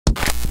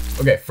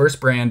Okay, first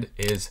brand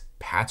is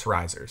Pat's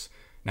Risers.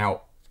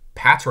 Now,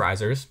 Pat's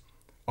Risers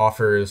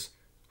offers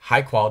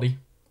high quality,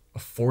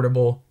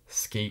 affordable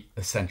skate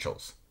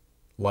essentials,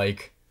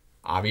 like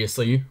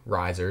obviously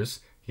risers.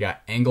 You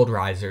got angled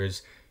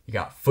risers, you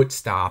got foot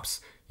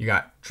stops, you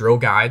got drill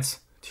guides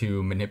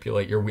to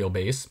manipulate your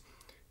wheelbase,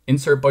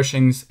 insert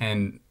bushings,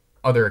 and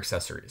other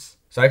accessories.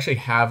 So I actually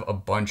have a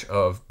bunch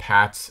of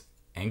Pat's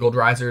angled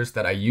risers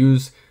that I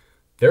use.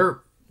 They're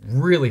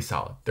really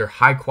solid. They're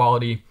high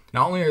quality.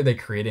 Not only are they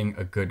creating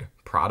a good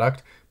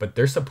product, but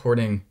they're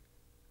supporting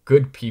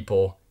good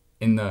people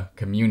in the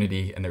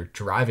community and they're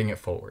driving it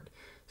forward.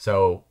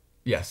 So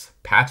yes,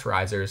 Pat's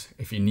Risers.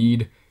 If you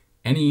need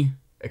any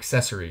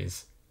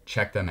accessories,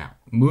 check them out.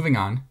 Moving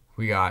on,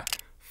 we got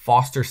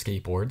Foster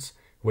Skateboards,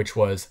 which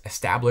was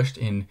established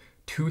in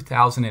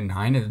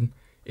 2009 and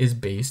is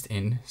based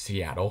in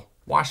Seattle,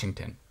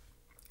 Washington.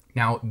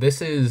 Now,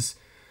 this is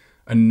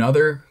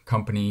another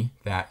company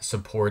that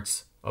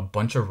supports a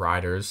bunch of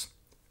riders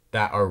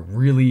that are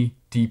really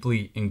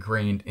deeply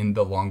ingrained in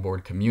the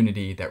longboard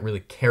community, that really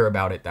care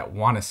about it, that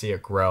want to see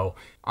it grow.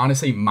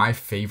 Honestly, my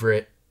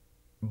favorite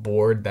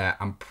board that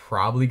I'm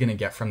probably going to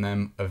get from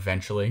them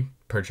eventually,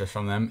 purchase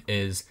from them,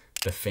 is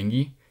the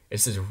Fingy.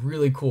 It's this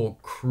really cool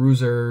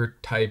cruiser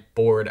type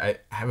board. I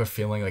have a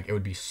feeling like it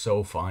would be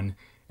so fun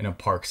in a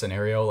park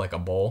scenario, like a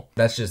bowl.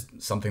 That's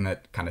just something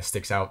that kind of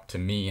sticks out to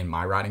me in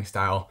my riding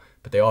style.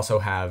 But they also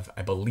have,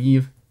 I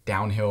believe,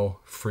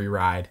 downhill, free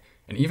ride,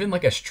 and even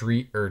like a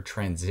street or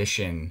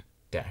transition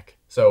deck.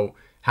 So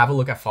have a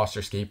look at Foster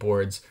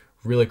Skateboards,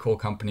 really cool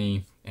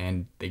company,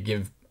 and they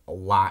give a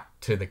lot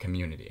to the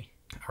community.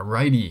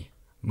 Alrighty,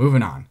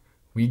 moving on.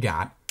 We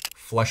got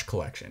Flush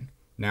Collection.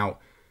 Now,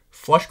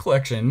 Flush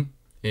Collection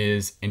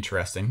is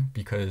interesting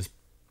because,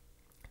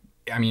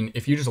 I mean,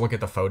 if you just look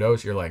at the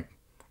photos, you're like,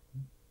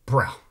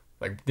 bro,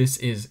 like this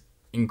is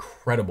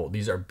incredible.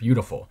 These are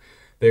beautiful.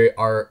 They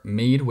are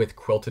made with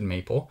quilted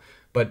maple,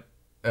 but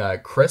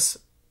Chris,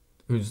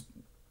 who's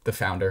the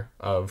founder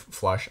of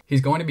Flush, he's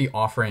going to be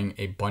offering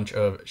a bunch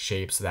of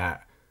shapes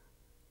that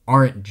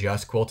aren't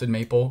just quilted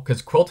maple,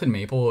 because quilted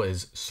maple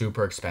is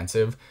super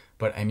expensive.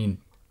 But I mean,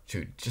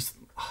 dude, just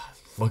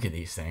look at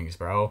these things,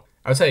 bro.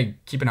 I would say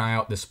keep an eye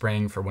out this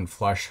spring for when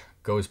Flush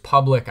goes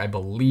public, I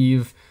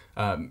believe.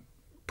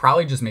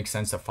 Probably just makes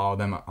sense to follow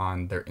them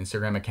on their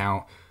Instagram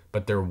account,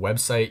 but their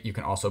website, you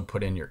can also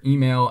put in your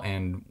email,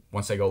 and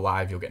once they go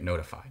live, you'll get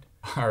notified.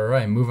 All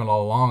right, moving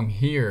along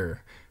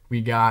here,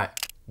 we got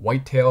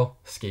Whitetail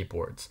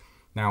Skateboards.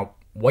 Now,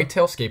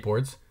 Whitetail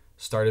Skateboards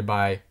started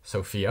by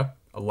Sophia,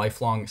 a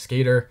lifelong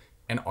skater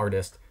and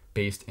artist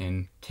based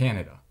in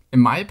Canada. In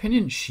my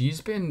opinion,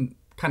 she's been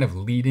kind of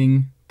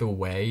leading the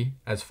way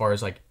as far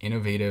as like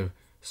innovative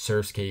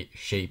Surfskate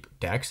shape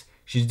decks.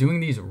 She's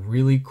doing these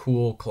really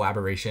cool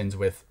collaborations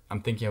with,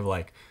 I'm thinking of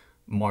like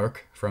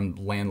Mark from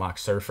Landlocked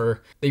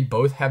Surfer. They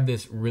both have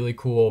this really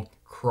cool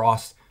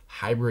cross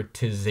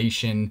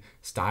hybridization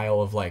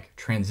style of like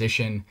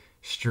transition,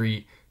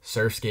 street,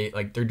 Surfskate.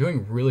 Like they're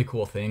doing really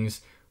cool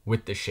things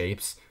with the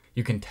shapes.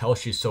 You can tell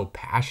she's so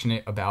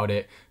passionate about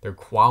it. They're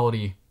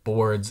quality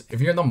boards. If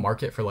you're in the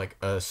market for like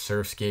a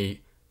Surfskate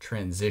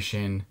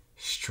transition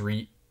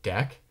street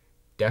deck,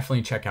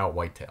 definitely check out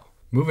Whitetail.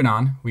 Moving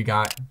on, we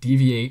got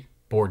Deviate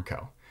Board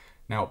Co.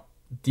 Now,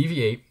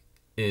 Deviate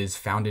is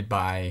founded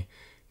by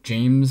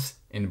James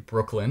in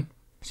Brooklyn.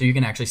 So you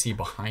can actually see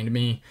behind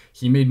me,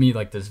 he made me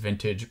like this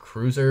vintage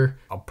cruiser.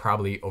 I'll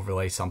probably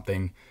overlay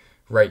something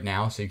right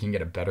now so you can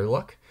get a better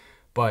look.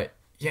 But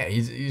yeah,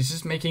 he's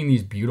just making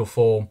these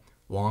beautiful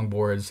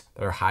longboards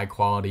that are high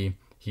quality.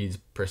 He's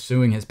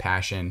pursuing his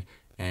passion,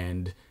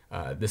 and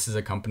this is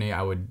a company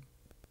I would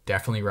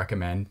definitely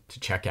recommend to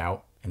check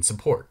out and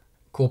support.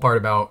 Cool part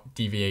about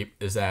Deviate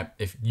is that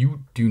if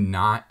you do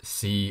not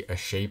see a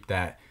shape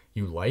that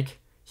you like,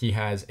 he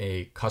has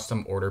a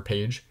custom order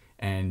page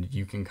and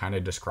you can kind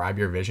of describe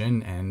your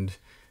vision and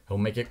he'll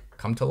make it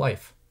come to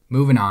life.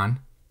 Moving on,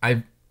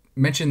 I've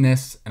mentioned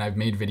this and I've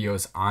made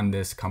videos on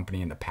this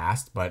company in the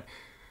past, but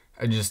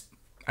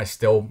I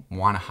still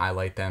want to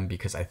highlight them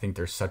because I think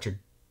they're such a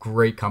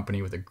great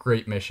company with a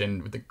great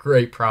mission, with a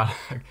great product.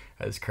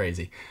 That's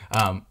crazy.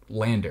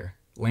 Lander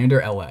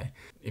LA.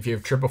 If you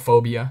have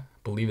trypophobia,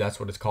 believe that's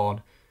what it's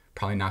called,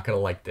 probably not gonna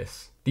like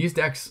this. These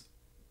decks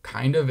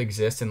kind of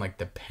exist in like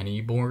the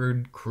penny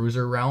board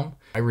cruiser realm.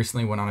 I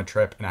recently went on a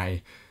trip and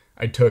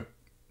I took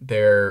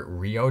their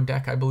Rio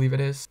deck, I believe it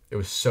is. It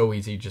was so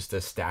easy just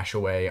to stash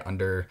away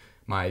under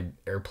my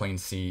airplane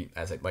seat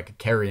as like a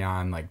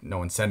carry-on, like no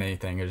one said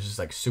anything. It was just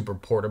like super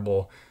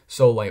portable,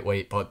 so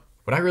lightweight. But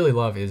what I really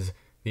love is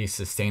the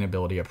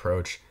sustainability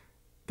approach.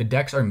 The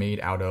decks are made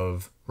out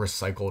of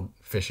recycled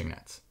fishing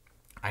nets.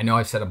 I know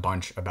I've said a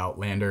bunch about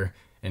Lander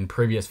in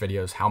previous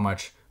videos how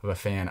much of a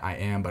fan I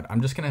am, but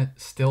I'm just gonna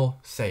still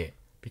say it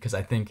because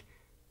I think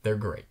they're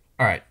great.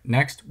 All right,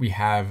 next we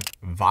have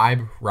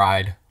Vibe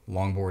Ride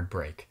Longboard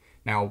Break.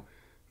 Now,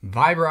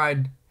 Vibe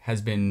Ride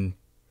has been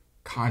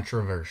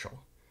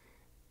controversial.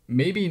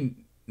 Maybe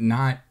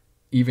not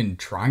even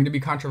trying to be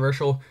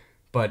controversial,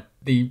 but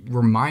they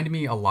remind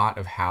me a lot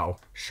of how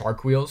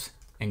Shark Wheels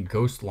and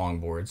ghost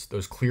longboards,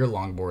 those clear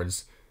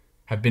longboards,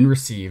 have been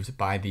received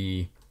by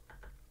the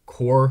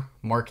core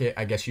market,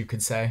 I guess you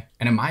could say.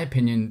 And in my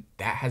opinion,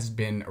 that has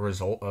been a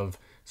result of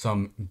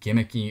some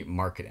gimmicky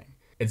marketing.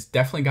 It's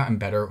definitely gotten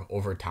better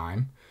over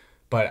time,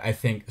 but I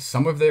think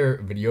some of their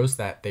videos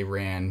that they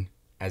ran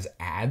as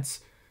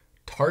ads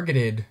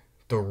targeted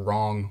the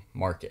wrong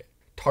market,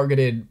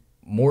 targeted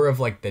more of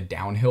like the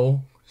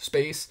downhill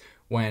space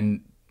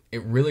when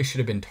it really should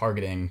have been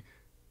targeting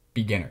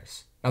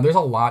beginners. Now there's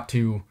a lot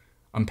to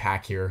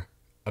unpack here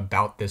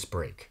about this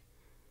break,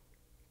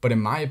 but in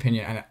my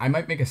opinion, and I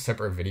might make a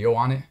separate video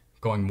on it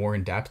going more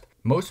in depth,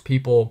 most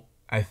people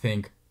I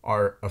think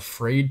are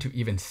afraid to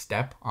even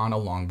step on a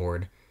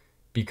longboard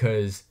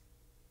because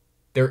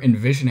they're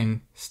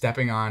envisioning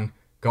stepping on,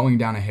 going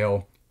down a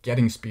hill,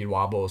 getting speed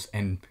wobbles,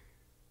 and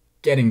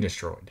getting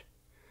destroyed.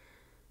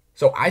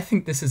 So I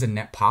think this is a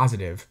net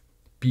positive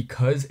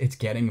because it's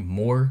getting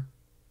more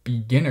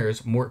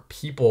beginners, more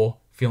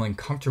people feeling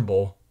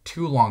comfortable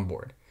to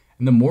longboard.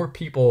 And the more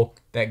people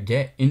that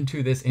get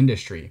into this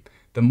industry,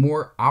 the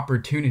more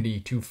opportunity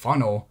to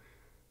funnel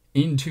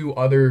into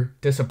other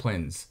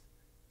disciplines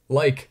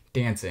like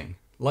dancing,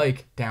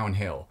 like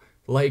downhill,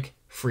 like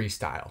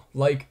freestyle,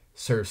 like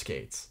surf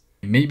skates.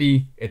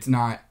 Maybe it's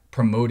not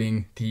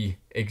promoting the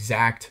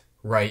exact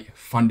right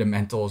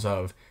fundamentals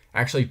of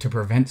actually to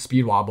prevent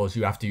speed wobbles,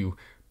 you have to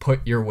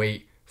put your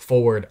weight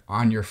forward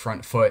on your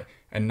front foot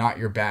and not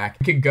your back.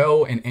 You could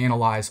go and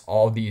analyze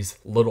all these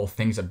little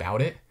things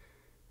about it.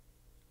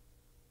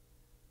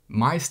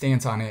 My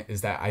stance on it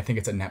is that I think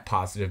it's a net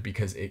positive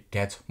because it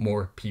gets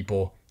more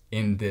people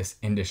in this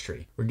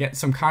industry. We're getting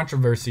some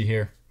controversy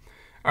here.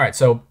 All right,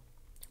 so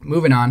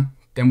moving on,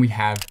 then we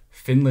have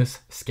Finless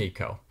Skate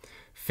Co.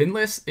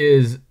 Finless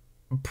is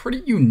a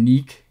pretty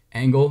unique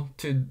angle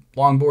to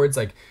longboards.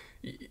 Like,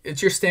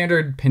 it's your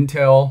standard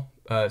pintail,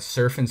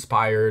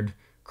 surf-inspired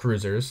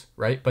cruisers,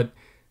 right? But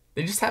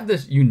they just have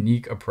this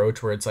unique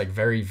approach where it's like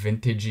very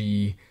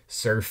vintagey,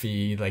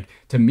 surfy. Like,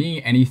 to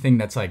me, anything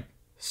that's like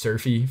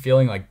surfy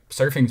feeling, like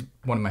surfing's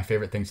one of my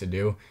favorite things to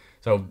do.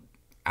 So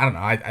I don't know.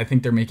 I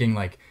think they're making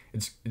like,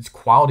 it's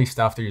quality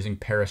stuff. They're using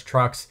Paris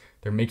trucks.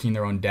 They're making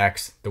their own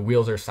decks. The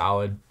wheels are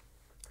solid.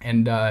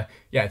 And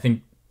yeah, I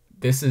think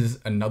this is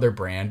another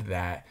brand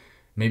that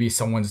maybe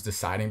someone's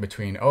deciding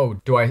between,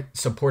 oh, do I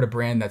support a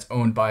brand that's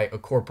owned by a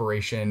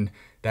corporation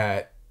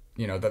that,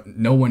 you know, that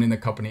no one in the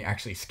company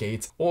actually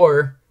skates?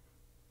 Or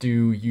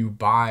do you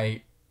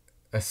buy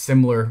a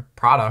similar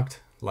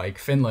product like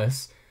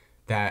Finless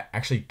that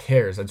actually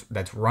cares,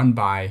 that's run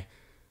by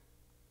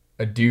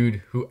a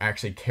dude who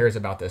actually cares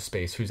about this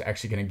space, who's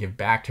actually going to give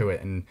back to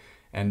it? And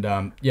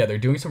yeah, they're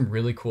doing some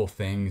really cool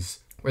things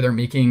where they're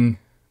making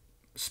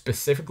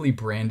specifically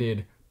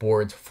branded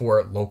boards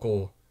for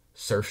local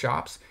surf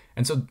shops.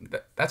 And so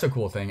that's a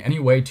cool thing. Any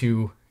way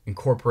to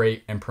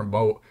incorporate and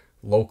promote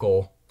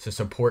local, to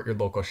support your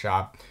local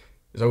shop,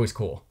 is always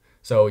cool.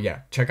 So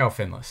yeah, check out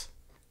Finless.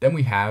 Then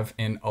we have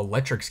an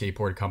electric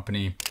skateboard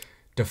company,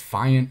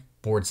 Defiant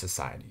Board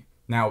Society.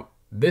 Now,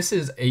 this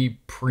is a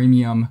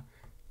premium,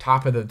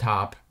 top of the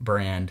top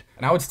brand.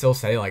 And I would still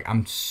say, like,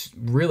 I'm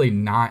really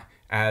not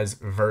as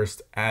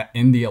versed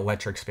in the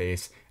electric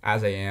space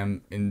as I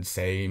am in,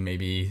 say,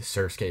 maybe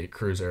Surfskate,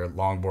 cruiser,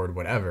 longboard,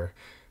 whatever.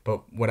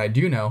 But what I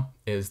do know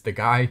is the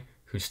guy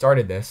who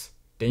started this,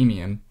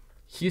 Damien,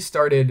 he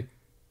started,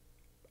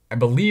 I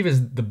believe,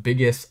 is the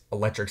biggest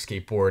electric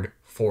skateboard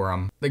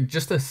forum. Like,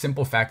 just the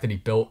simple fact that he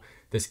built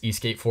this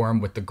e-skate forum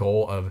with the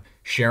goal of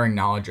sharing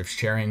knowledge, of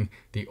sharing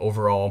the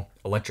overall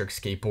electric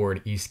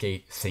skateboard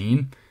e-skate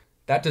scene,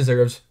 that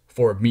deserves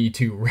for me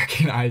to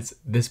recognize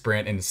this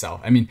brand in itself.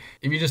 I mean,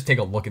 if you just take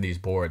a look at these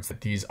boards,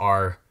 these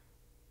are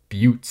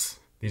beauts.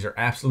 These are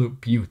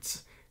absolute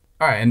beauts.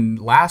 All right, and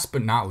last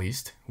but not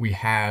least, we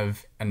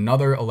have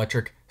another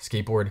electric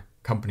skateboard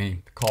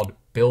company called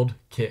Build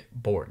Kit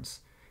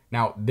Boards.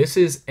 Now, this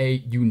is a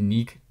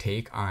unique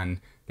take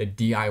on the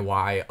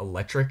DIY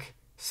electric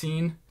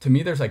scene. To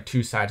me, there's like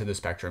two sides of the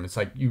spectrum. It's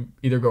like you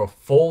either go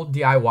full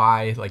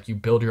DIY, like you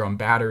build your own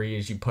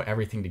batteries, you put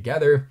everything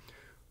together,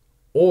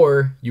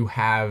 or you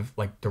have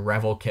like the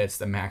Revel kits,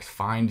 the Max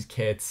Find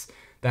kits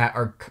that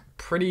are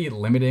pretty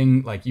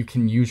limiting. Like, you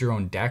can use your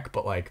own deck,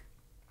 but like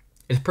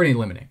it's pretty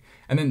limiting.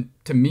 And then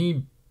to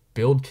me,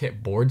 Build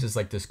Kit Boards is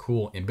like this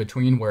cool in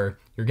between where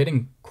you're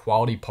getting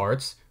quality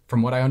parts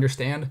from what I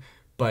understand,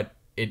 but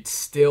it's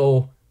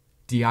still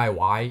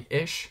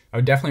DIY-ish. I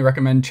would definitely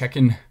recommend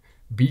checking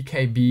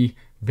BKB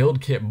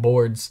Build Kit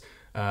Boards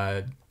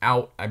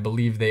out. I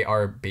believe they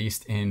are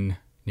based in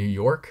New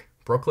York,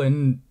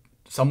 Brooklyn,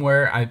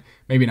 somewhere.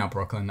 Maybe not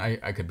Brooklyn.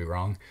 I could be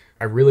wrong.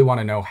 I really want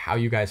to know how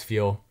you guys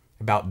feel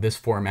about this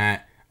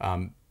format.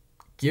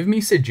 Give me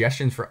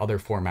suggestions for other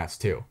formats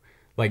too.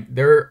 Like,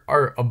 there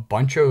are a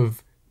bunch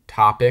of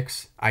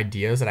topics,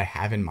 ideas that I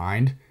have in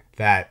mind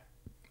that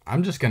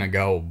I'm just going to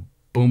go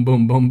boom,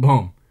 boom, boom,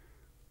 boom,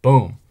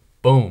 boom,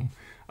 boom.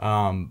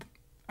 I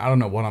don't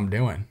know what I'm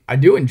doing. I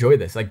do enjoy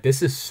this. Like,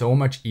 this is so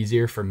much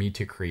easier for me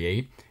to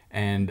create.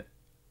 And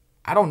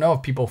I don't know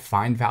if people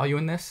find value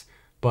in this,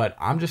 but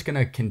I'm just going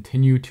to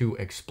continue to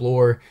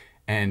explore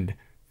and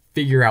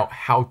figure out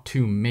how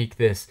to make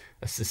this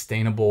a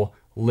sustainable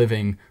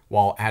living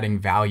while adding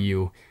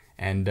value.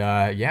 And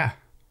yeah,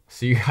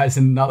 see you guys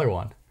in another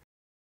one.